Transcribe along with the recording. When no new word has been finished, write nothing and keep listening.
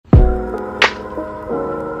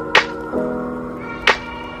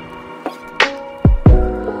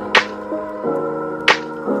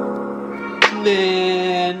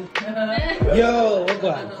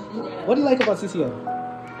What do you like about CCL?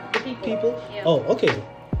 The people. People? Yeah. Oh, okay.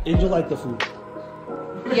 And you like the food?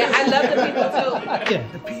 Yeah, I love the people too. Yeah.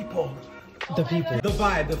 The people. The people. The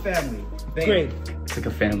vibe, the family. Great. It's like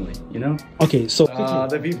a family, you know? Okay, so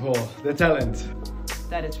The people, the talent.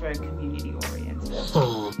 That it's very community oriented.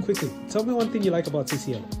 quickly, tell me one thing you like about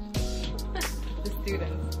CCL. The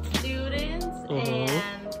students. And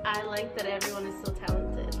I like that everyone is so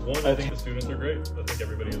talented. One, I think the students are great. I think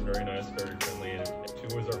everybody is very nice, very friendly. And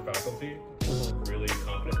two is our faculty. Really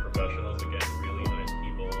competent professionals. Again, really nice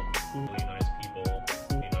people. Really nice people.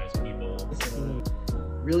 Really nice people.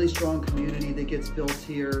 Really strong community that gets built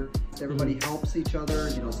here. Everybody helps each other.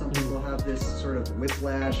 You know, some people have this sort of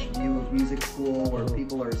whiplash view of music school where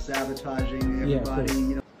people are sabotaging everybody.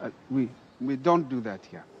 You know, we don't do that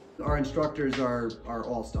here. our instructors are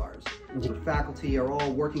all-stars. The faculty are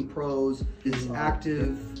all working pros, is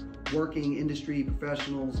active, working industry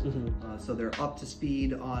professionals, so they're up to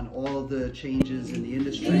speed on all of the changes in the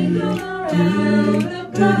industry.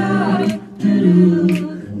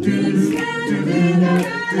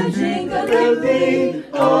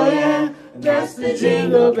 Oh yeah, that's the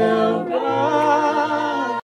jingle bell rock.